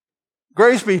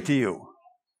Grace be to you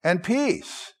and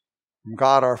peace from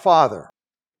God our Father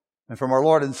and from our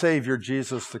Lord and Savior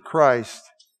Jesus the Christ.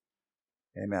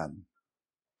 Amen.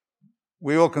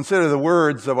 We will consider the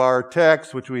words of our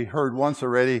text, which we heard once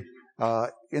already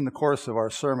in the course of our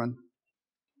sermon.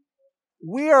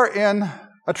 We are in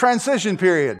a transition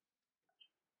period.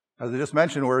 As I just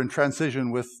mentioned, we're in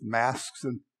transition with masks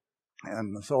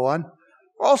and so on.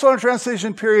 We're also in a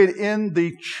transition period in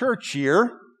the church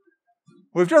year.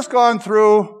 We've just gone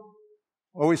through,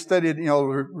 we studied,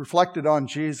 reflected on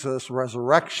Jesus'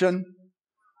 resurrection,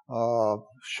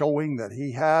 showing that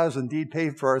he has indeed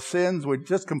paid for our sins. We're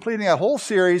just completing that whole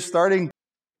series, starting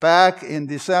back in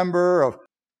December, of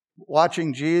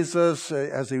watching Jesus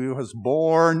as he was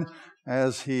born,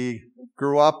 as he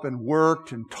grew up and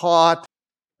worked and taught,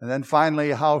 and then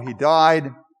finally how he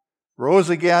died, rose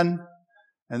again.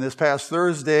 And this past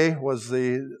Thursday was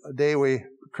the day we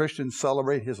Christians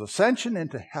celebrate his ascension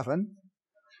into heaven,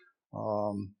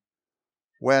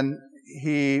 when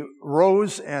he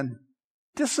rose and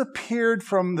disappeared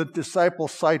from the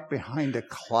disciples' sight behind a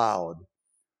cloud.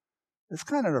 It's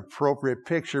kind of an appropriate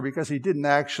picture because he didn't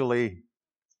actually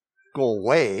go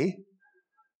away.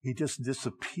 He just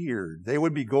disappeared. They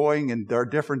would be going in their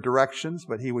different directions,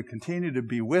 but he would continue to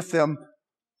be with them,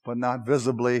 but not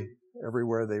visibly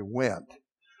everywhere they went.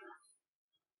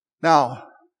 Now,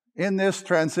 in this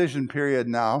transition period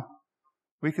now,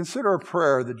 we consider a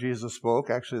prayer that Jesus spoke,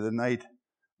 actually the night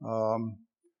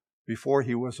before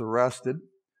he was arrested.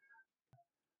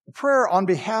 A prayer on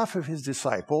behalf of his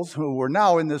disciples who were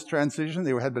now in this transition.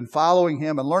 They had been following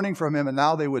him and learning from him, and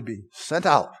now they would be sent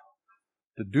out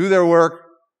to do their work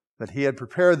that he had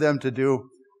prepared them to do.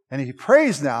 And he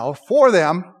prays now for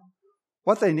them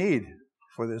what they need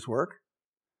for this work.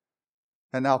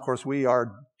 And now, of course, we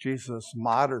are Jesus'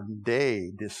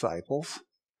 modern-day disciples.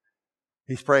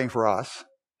 He's praying for us.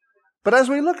 But as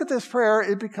we look at this prayer,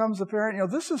 it becomes apparent,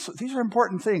 these are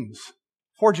important things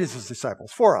for Jesus'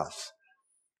 disciples, for us.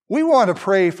 We want to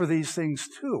pray for these things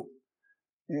too.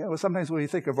 Sometimes when we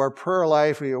think of our prayer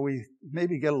life, we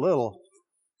maybe get a little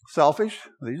selfish.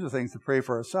 These are things to pray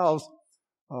for ourselves.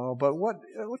 But what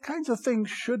kinds of things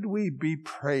should we be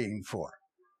praying for?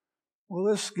 Well,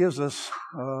 this gives us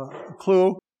a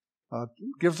clue,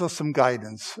 gives us some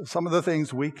guidance. Some of the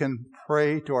things we can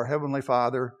pray to our Heavenly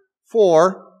Father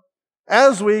for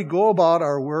as we go about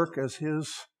our work as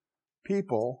His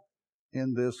people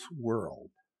in this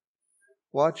world.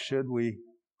 What should we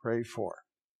pray for?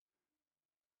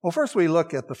 Well, first we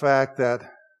look at the fact that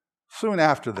soon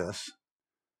after this,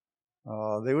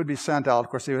 they would be sent out. Of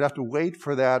course, they would have to wait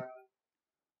for that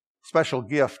special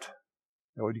gift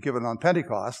that would be given on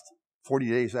Pentecost, 40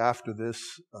 days after this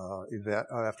event,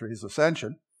 after his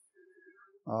ascension.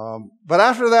 But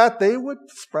after that, they would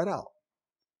spread out.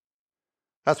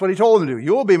 That's what he told them to do.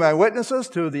 You will be my witnesses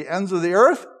to the ends of the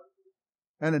earth.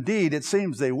 And indeed, it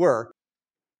seems they were.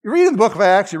 You read in the book of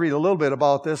Acts, you read a little bit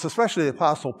about this, especially the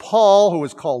Apostle Paul, who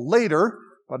was called later,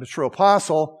 but a true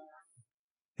apostle.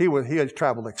 He had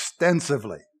traveled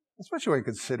extensively, especially when you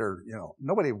consider,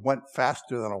 nobody went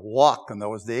faster than a walk in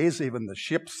those days. Even the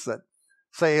ships that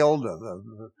sailed,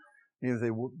 they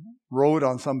rode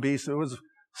on some beast. It was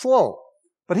slow.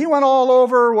 But he went all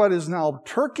over what is now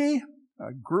Turkey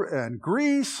and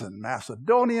Greece and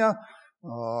Macedonia,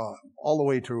 all the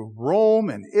way to Rome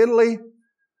and Italy.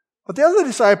 But the other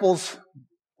disciples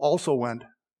also went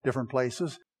different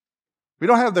places. We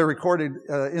don't have the recorded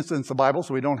incidents of the Bible,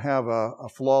 so we don't have a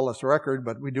flawless record,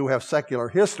 but we do have secular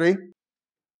history,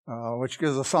 which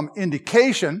gives us some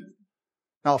indication.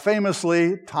 Now,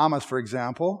 famously, Thomas, for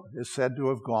example, is said to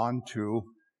have gone to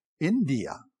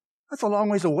India. That's a long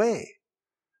ways away.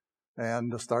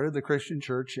 And started the Christian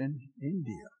church in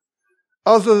India.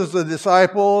 Others of the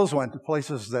disciples went to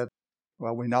places that,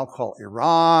 we now call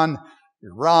Iran,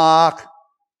 Iraq,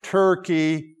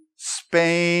 Turkey,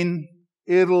 Spain,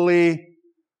 Italy,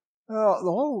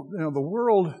 the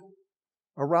world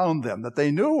around them that they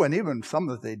knew, and even some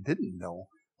that they didn't know,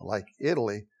 like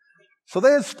Italy. So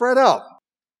they had spread out.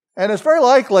 And it's very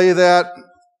likely that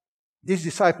these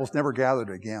disciples never gathered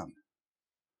again.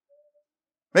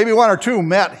 Maybe one or two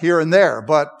met here and there,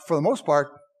 but for the most part,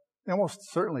 they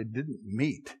almost certainly didn't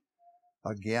meet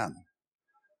again.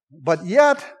 But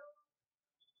yet,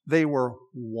 they were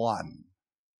one.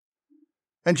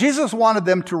 And Jesus wanted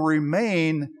them to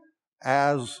remain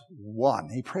as one.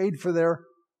 He prayed for their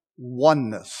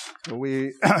oneness. So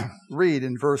we read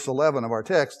in verse 11 of our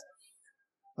text,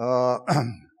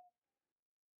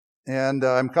 and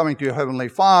I'm coming to you, Heavenly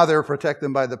Father, protect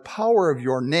them by the power of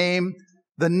your name,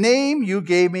 the name you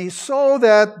gave me, so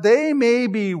that they may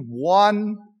be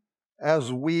one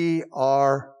as we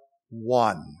are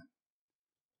one,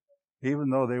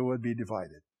 even though they would be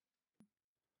divided.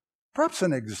 Perhaps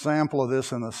an example of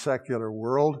this in the secular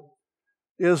world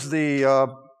is the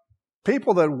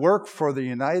people that work for the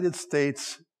United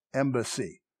States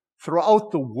Embassy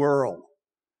throughout the world.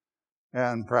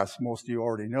 And perhaps most of you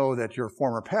already know that your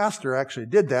former pastor actually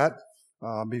did that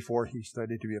before he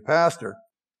studied to be a pastor.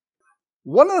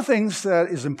 One of the things that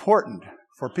is important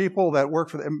for people that work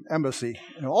for the embassy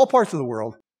in all parts of the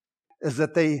world is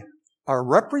that they are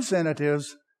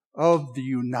representatives of the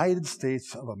United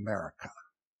States of America.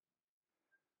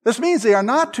 This means they are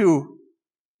not to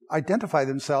identify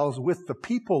themselves with the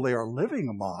people they are living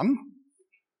among,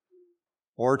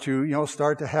 or to,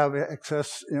 start to have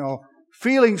excess,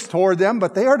 feelings toward them,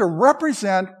 but they are to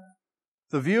represent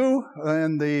the view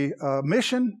and the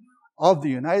mission of the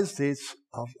United States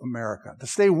of America, to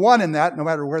stay one in that no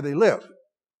matter where they live.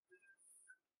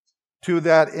 To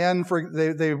that end,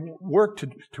 they work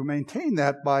to maintain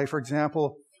that by, for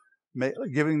example,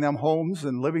 giving them homes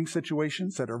and living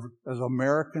situations that are as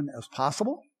American as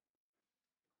possible.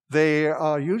 They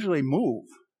usually move,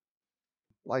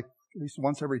 like at least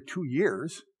once every 2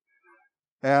 years.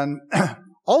 And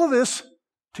all of this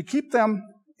to keep them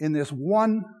in this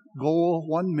one goal,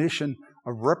 one mission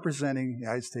of representing the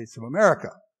United States of America.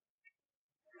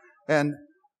 And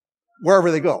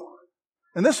wherever they go.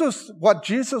 And this was what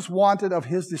Jesus wanted of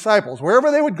his disciples.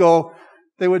 Wherever they would go,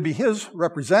 they would be his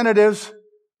representatives.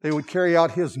 They would carry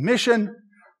out his mission,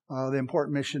 the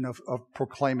important mission of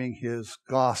proclaiming his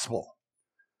gospel.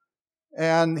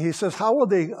 And he says, how will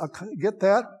they get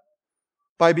that?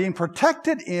 By being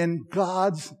protected in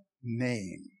God's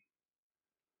name.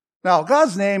 Now,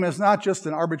 God's name is not just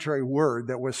an arbitrary word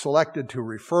that was selected to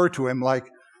refer to him, like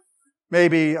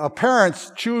maybe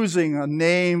parents choosing a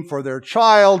name for their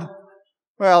child.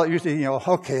 Well, usually,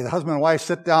 okay, the husband and wife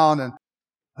sit down and,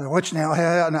 which name?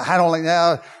 I don't like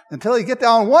that. Until you get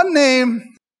down one name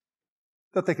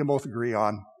that they can both agree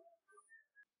on.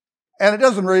 And it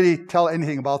doesn't really tell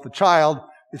anything about the child.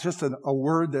 It's just a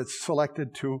word that's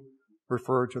selected to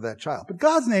refer to that child. But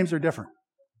God's names are different.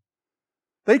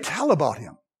 They tell about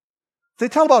him. They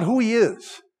tell about who he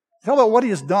is. They tell about what he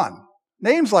has done.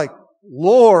 Names like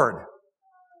Lord,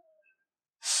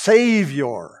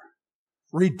 Savior,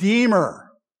 Redeemer,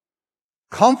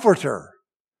 Comforter,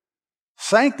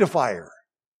 Sanctifier.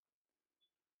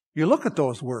 You look at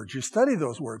those words, you study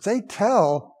those words. They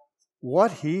tell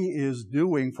what he is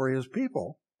doing for his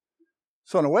people.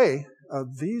 So in a way,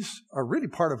 these are really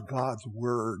part of God's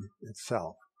word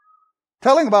itself.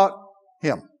 Telling about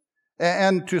him.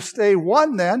 And to stay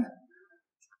one then,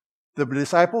 the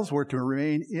disciples were to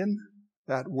remain in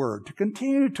that word, to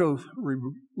continue to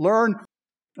learn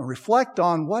and reflect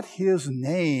on what his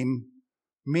name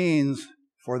means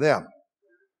for them.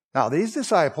 Now, these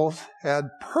disciples had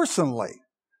personally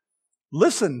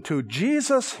listened to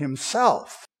Jesus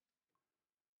himself.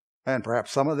 And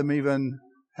perhaps some of them even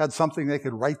had something they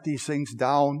could write these things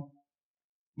down.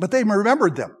 But they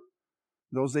remembered them.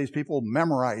 In those days, people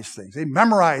memorized things. They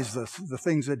memorized the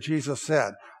things that Jesus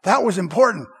said. That was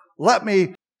important. Let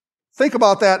me think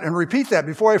about that and repeat that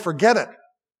before I forget it.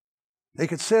 They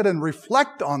could sit and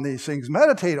reflect on these things,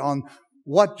 meditate on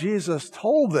what Jesus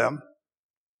told them,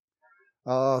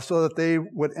 so that they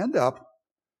would end up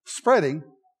spreading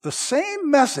the same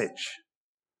message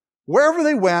wherever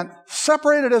they went,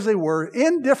 separated as they were,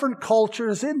 in different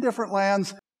cultures, in different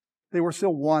lands. They were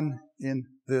still one in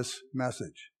this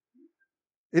message.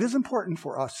 It is important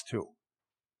for us too,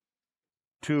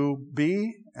 to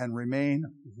be and remain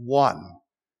one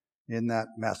in that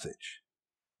message.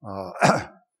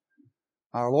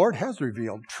 Our Lord has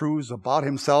revealed truths about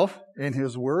himself in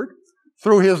his word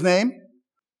through his name.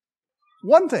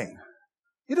 One thing.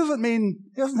 He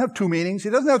doesn't have two meanings. He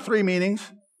doesn't have three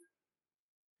meanings.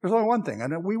 There's only one thing,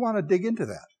 and we want to dig into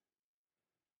that.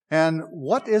 And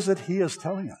what is it he is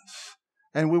telling us?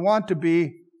 And we want to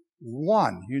be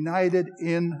one, united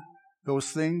in those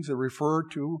things that refer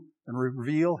to and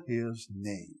reveal his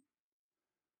name.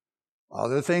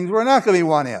 Other things we're not going to be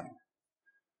one in.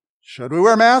 Should we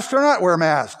wear masks or not wear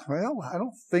masks? Well, I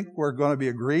don't think we're going to be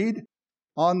agreed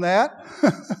on that.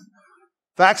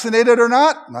 Vaccinated or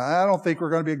not? I don't think we're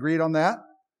going to be agreed on that.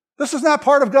 This is not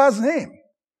part of God's name.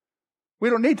 We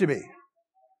don't need to be.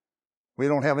 We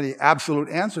don't have any absolute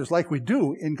answers like we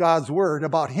do in God's word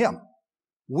about him.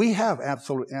 We have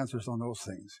absolute answers on those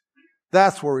things.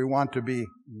 That's where we want to be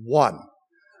one.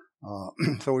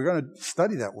 So we're going to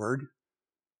study that word.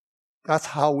 That's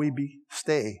how we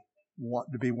want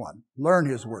to be one. Learn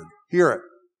his word. Hear it.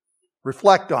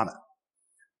 Reflect on it.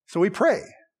 So we pray,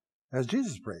 as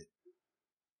Jesus prayed.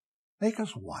 Make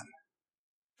us one.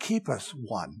 Keep us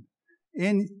one.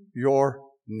 in your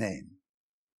name.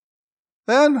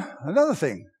 Then, another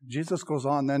thing, Jesus goes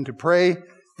on then to pray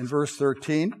in verse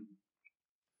 13.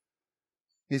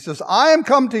 He says, I am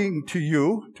coming to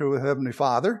you, to Heavenly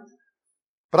Father,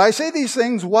 but I say these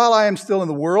things while I am still in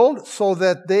the world, so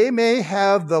that they may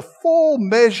have the full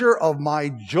measure of my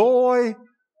joy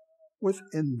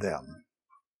within them.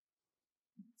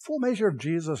 Full measure of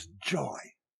Jesus' joy.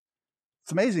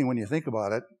 It's amazing when you think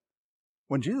about it.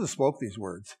 When Jesus spoke these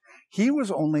words, he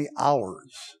was only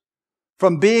hours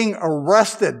from being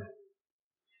arrested,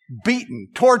 beaten,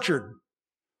 tortured,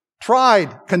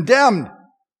 tried, condemned,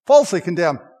 falsely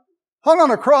condemned, hung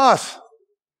on a cross,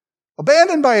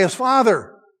 abandoned by his Father,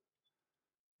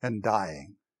 and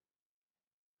dying.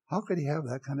 How could he have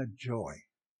that kind of joy?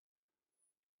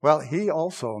 Well, he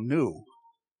also knew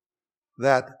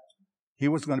that he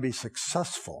was going to be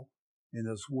successful in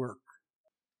his work.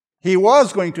 He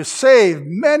was going to save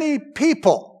many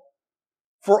people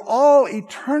for all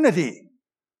eternity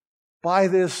by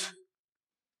this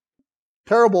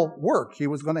terrible work he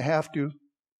was going to have to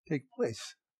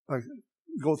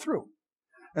go through.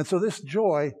 And so this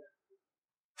joy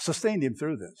sustained him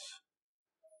through this.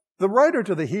 The writer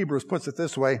to the Hebrews puts it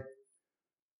this way,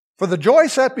 for the joy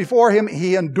set before him,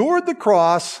 he endured the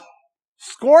cross,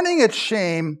 scorning its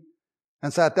shame,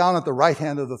 and sat down at the right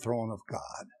hand of the throne of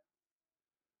God.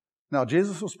 Now,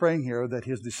 Jesus was praying here that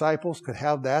his disciples could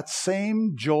have that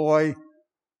same joy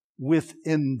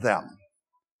within them.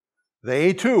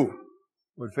 They, too,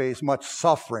 would face much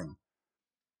suffering,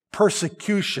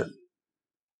 persecution,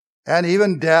 and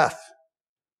even death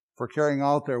for carrying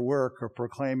out their work or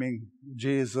proclaiming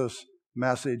Jesus'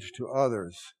 message to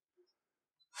others.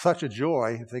 Such a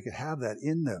joy, if they could have that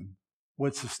in them,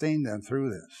 would sustain them through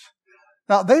this.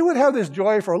 Now, they would have this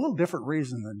joy for a little different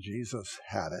reason than Jesus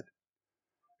had it.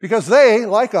 Because they,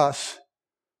 like us,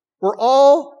 were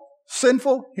all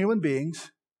sinful human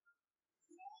beings,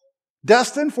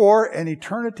 destined for an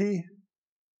eternity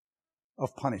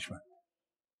of punishment.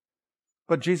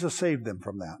 But Jesus saved them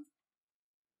from that.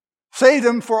 Saved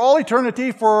them for all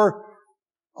eternity for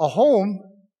a home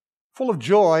full of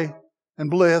joy and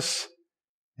bliss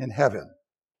in heaven.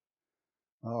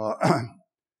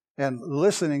 And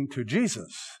listening to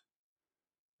Jesus,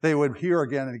 they would hear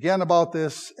again and again about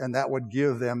this, and that would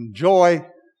give them joy,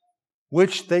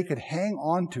 which they could hang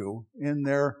on to in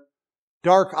their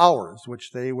dark hours,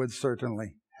 which they would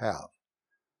certainly have.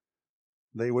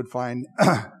 They would find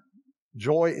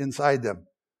joy inside them.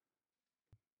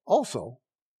 Also,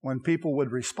 when people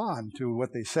would respond to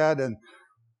what they said and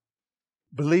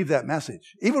believe that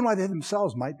message, even while they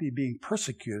themselves might be being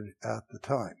persecuted at the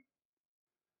time.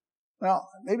 Now,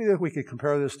 maybe we could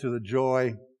compare this to the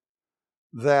joy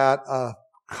that a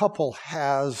couple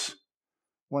has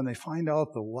when they find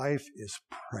out the wife is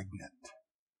pregnant.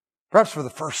 Perhaps for the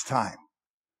first time.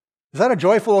 Is that a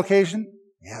joyful occasion?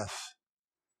 Yes.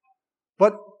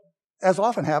 But as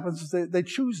often happens, they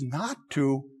choose not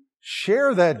to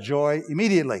share that joy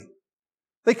immediately.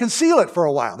 They conceal it for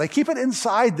a while. They keep it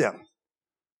inside them.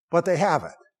 But they have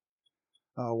it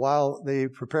while they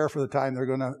prepare for the time they're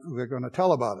going to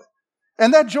tell about it.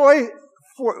 And that joy,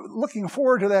 for looking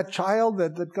forward to that child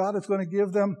that God is going to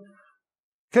give them,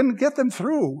 can get them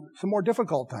through some more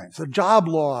difficult times. A job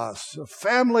loss, a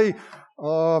family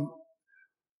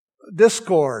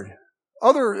discord,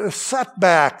 other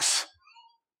setbacks.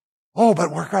 Oh,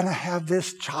 but we're going to have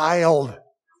this child.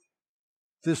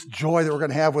 This joy that we're going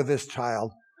to have with this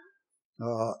child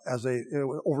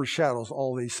it overshadows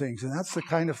all these things. And that's the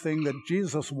kind of thing that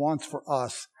Jesus wants for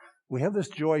us. We have this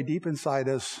joy deep inside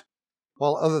us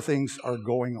while other things are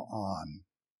going on.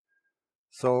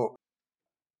 So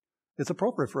it's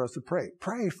appropriate for us to pray.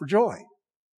 Pray for joy.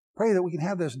 Pray that we can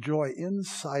have this joy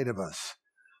inside of us.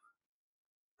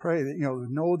 Pray that,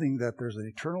 knowing that there's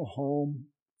an eternal home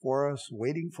for us,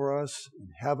 waiting for us in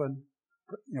heaven.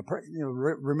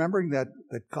 Remembering that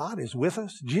God is with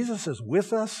us. Jesus is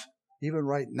with us even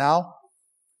right now.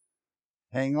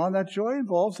 Hanging on, that joy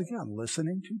involves, again,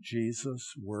 listening to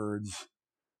Jesus' words.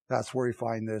 That's where we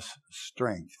find this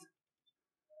strength.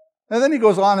 And then he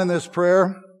goes on in this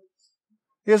prayer.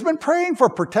 He has been praying for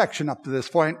protection up to this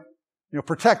point.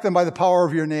 Protect them by the power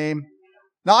of your name.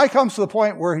 Now he comes to the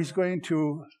point where he's going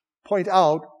to point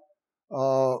out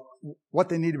what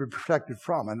they need to be protected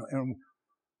from and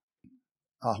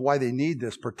why they need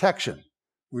this protection.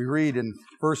 We read in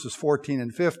verses 14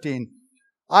 and 15,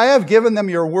 I have given them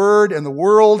your word, and the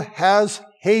world has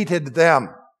hated them.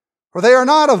 For they are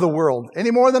not of the world,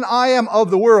 any more than I am of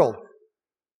the world.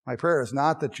 My prayer is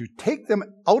not that you take them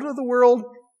out of the world,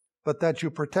 but that you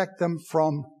protect them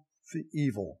from the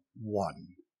evil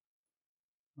one.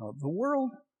 The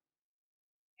world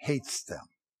hates them.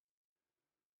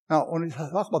 Now, when we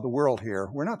talk about the world here,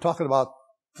 we're not talking about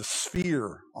the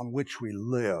sphere on which we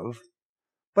live,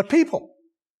 but people.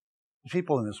 The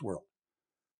people in this world.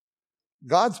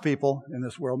 God's people in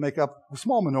this world make up a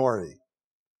small minority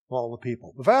of all the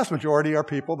people. The vast majority are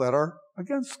people that are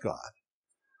against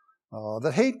God,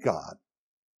 that hate God.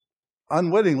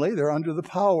 Unwittingly, they're under the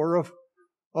power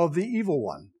of the evil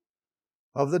one,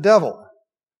 of the devil.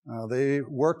 They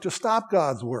work to stop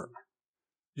God's work.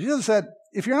 Jesus said,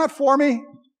 if you're not for me,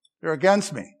 you're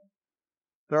against me.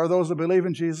 There are those that believe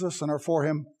in Jesus and are for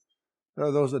him. There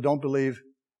are those that don't believe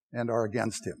and are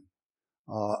against him.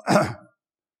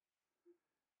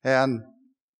 And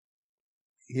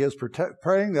he is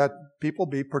praying that people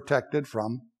be protected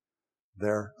from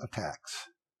their attacks.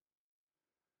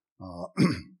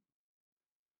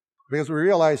 Because we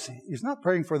realize he's not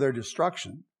praying for their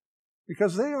destruction,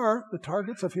 because they are the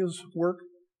targets of his work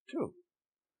too.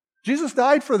 Jesus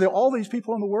died for all these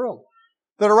people in the world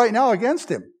that are right now against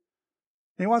him.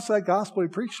 He wants that gospel he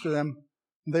preached to them,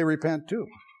 and they repent too.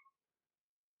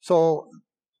 So,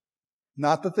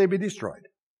 not that they be destroyed.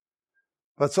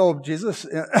 But so Jesus,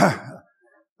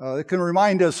 it can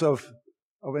remind us of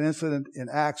an incident in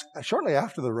Acts shortly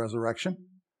after the resurrection,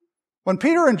 when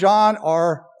Peter and John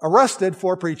are arrested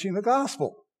for preaching the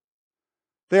gospel.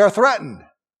 They are threatened,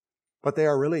 but they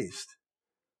are released.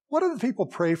 What do the people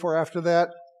pray for after that?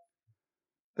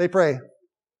 They pray,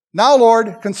 now,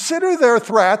 Lord, consider their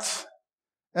threats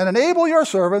and enable your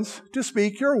servants to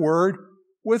speak your word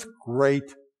with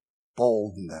great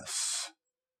boldness.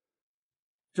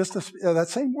 Just that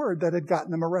same word that had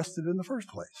gotten them arrested in the first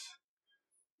place.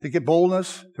 To get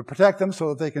boldness, to protect them so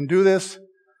that they can do this.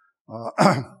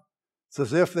 It's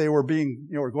as if they were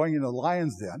were going into the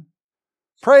lion's den.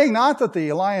 Praying not that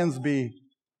the lions be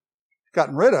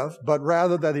gotten rid of, but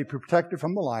rather that he be protected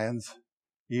from the lions,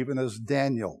 even as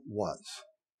Daniel was.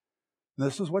 And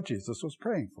this is what Jesus was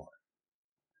praying for.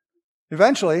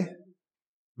 Eventually,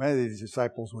 many of these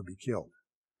disciples would be killed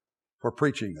for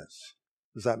preaching this.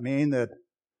 Does that mean that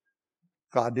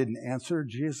God didn't answer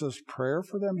Jesus' prayer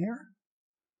for them here?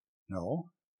 No.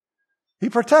 He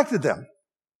protected them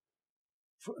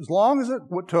for as long as it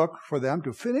took for them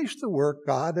to finish the work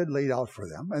God had laid out for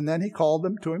them, and then he called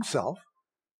them to himself,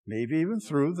 maybe even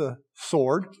through the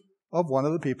sword of one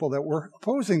of the people that were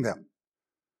opposing them.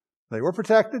 They were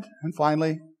protected and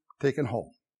finally taken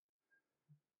home.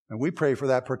 And we pray for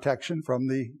that protection from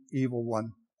the evil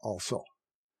one also.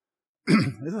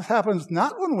 This happens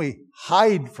not when we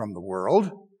hide from the world,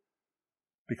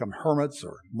 become hermits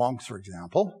or monks, for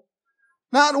example.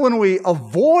 Not when we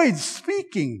avoid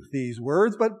speaking these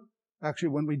words, but actually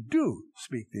when we do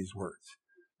speak these words.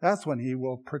 That's when he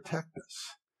will protect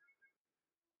us.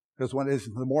 Because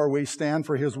the more we stand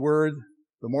for his word,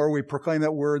 the more we proclaim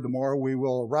that word, the more we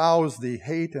will arouse the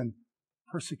hate and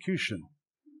persecution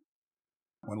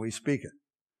when we speak it.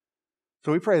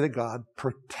 So we pray that God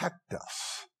protect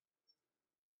us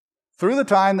through the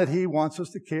time that he wants us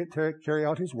to carry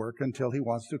out his work until he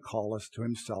wants to call us to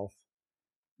himself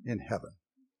in heaven.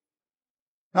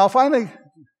 Now finally,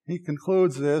 he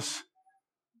concludes this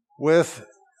with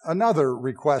another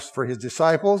request for his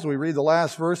disciples. We read the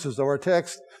last verses of our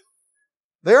text.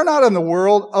 They are not of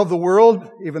the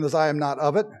world, even as I am not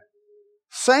of it.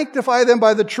 Sanctify them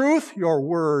by the truth. Your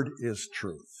word is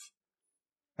truth.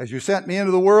 As you sent me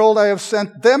into the world, I have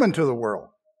sent them into the world.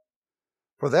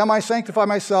 For them I sanctify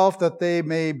myself, that they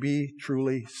may be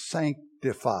truly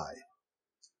sanctified.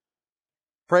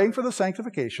 Praying for the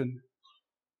sanctification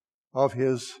of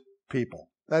his people.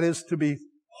 That is to be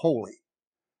holy.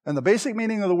 And the basic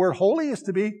meaning of the word holy is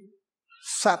to be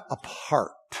set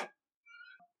apart.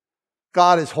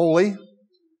 God is holy.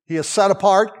 He is set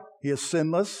apart. He is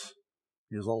sinless.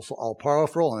 He is also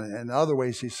all-powerful, and in other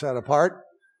ways he's set apart.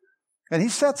 And he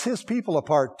sets his people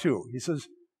apart too. He says,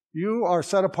 you are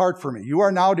set apart for me. You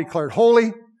are now declared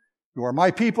holy. You are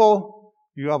my people.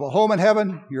 You have a home in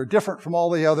heaven. You're different from all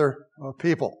the other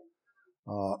people.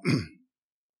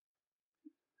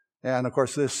 And of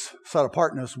course, this set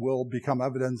apartness will become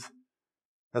evident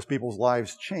as people's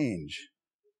lives change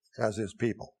as his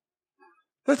people.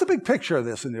 There's a big picture of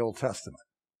this in the Old Testament.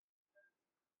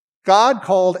 God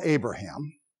called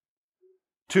Abraham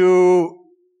to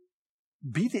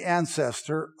be the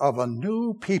ancestor of a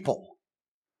new people,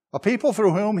 a people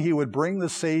through whom he would bring the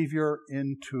Savior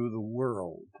into the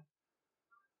world.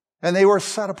 And they were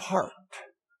set apart.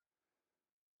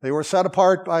 They were set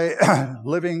apart by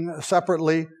living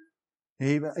separately.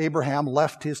 Abraham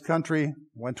left his country,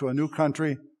 went to a new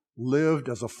country, lived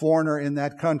as a foreigner in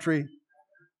that country.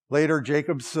 Later,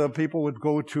 Jacob's people would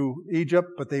go to Egypt,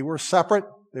 but they were separate.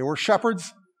 They were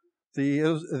shepherds.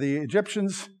 The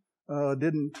Egyptians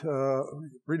didn't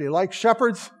really like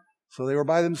shepherds, so they were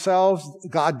by themselves.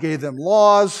 God gave them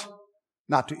laws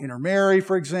not to intermarry,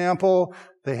 for example.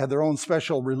 They had their own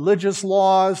special religious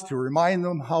laws to remind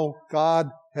them how God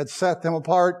had set them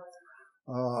apart.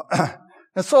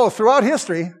 And so throughout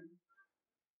history,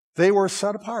 they were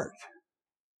set apart.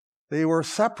 They were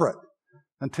separate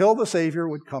until the Savior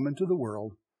would come into the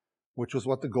world, which was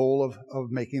what the goal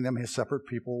of making them his separate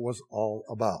people was all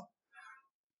about.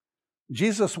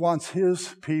 Jesus wants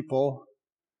his people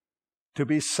to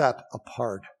be set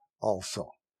apart also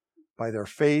by their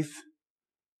faith,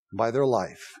 by their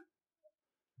life.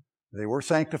 They were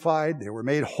sanctified. They were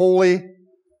made holy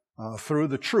through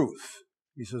the truth.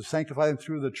 He says, sanctify them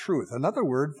through the truth. Another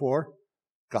word for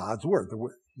God's word.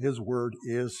 His word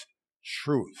is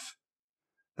truth.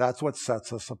 That's what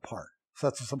sets us apart.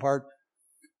 Sets us apart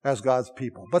as God's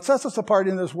people. But sets us apart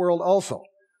in this world also.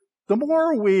 The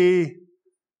more we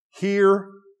hear,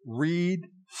 read,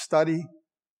 study,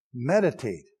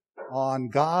 meditate on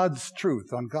God's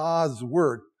truth, on God's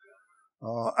word,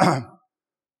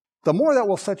 the more that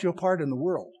will set you apart in the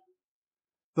world.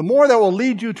 The more that will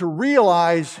lead you to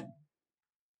realize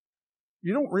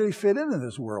you don't really fit into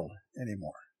this world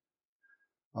anymore.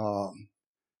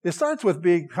 It starts with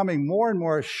becoming more and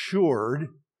more assured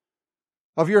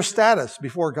of your status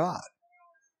before God.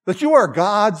 That you are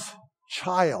God's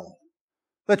child.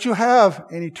 That you have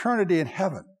an eternity in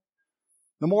heaven.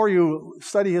 The more you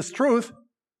study his truth,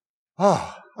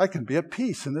 I can be at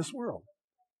peace in this world.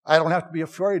 I don't have to be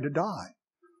afraid to die.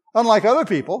 Unlike other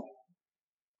people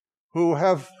who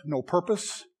have no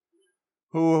purpose,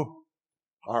 who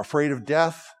are afraid of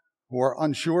death, who are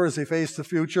unsure as they face the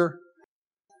future.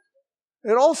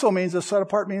 It also means, that set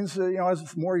apart means, as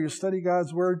the more you study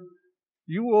God's word,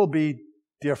 you will be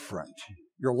different.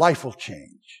 Your life will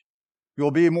change.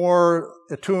 You'll be more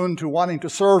attuned to wanting to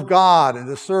serve God and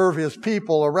to serve his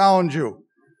people around you.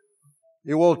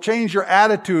 It will change your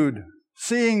attitude,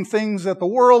 seeing things that the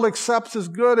world accepts as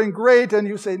good and great, and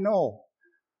you say, no,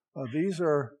 these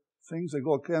are things that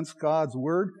go against God's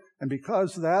word, and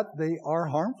because of that, they are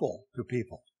harmful to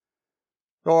people.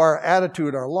 So our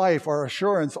attitude, our life, our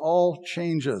assurance all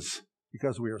changes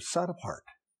because we are set apart.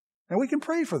 And we can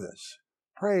pray for this.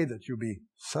 Pray that you be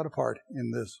set apart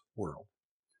in this world.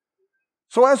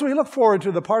 So as we look forward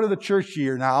to the part of the church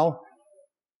year now,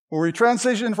 where we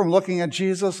transition from looking at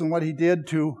Jesus and what he did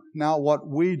to now what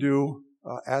we do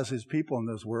as his people in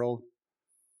this world,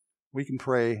 we can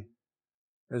pray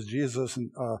as Jesus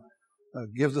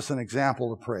gives us an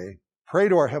example to pray. Pray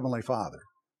to our Heavenly Father.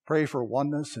 Pray for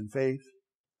oneness in faith.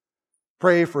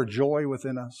 Pray for joy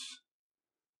within us.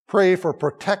 Pray for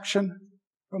protection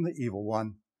from the evil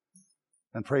one.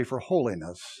 And pray for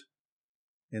holiness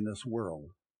in this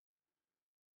world.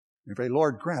 We pray,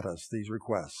 Lord, grant us these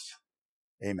requests.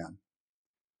 Amen.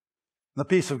 The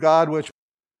peace of God, which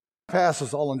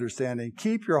passes all understanding,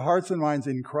 keep your hearts and minds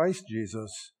in Christ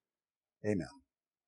Jesus. Amen.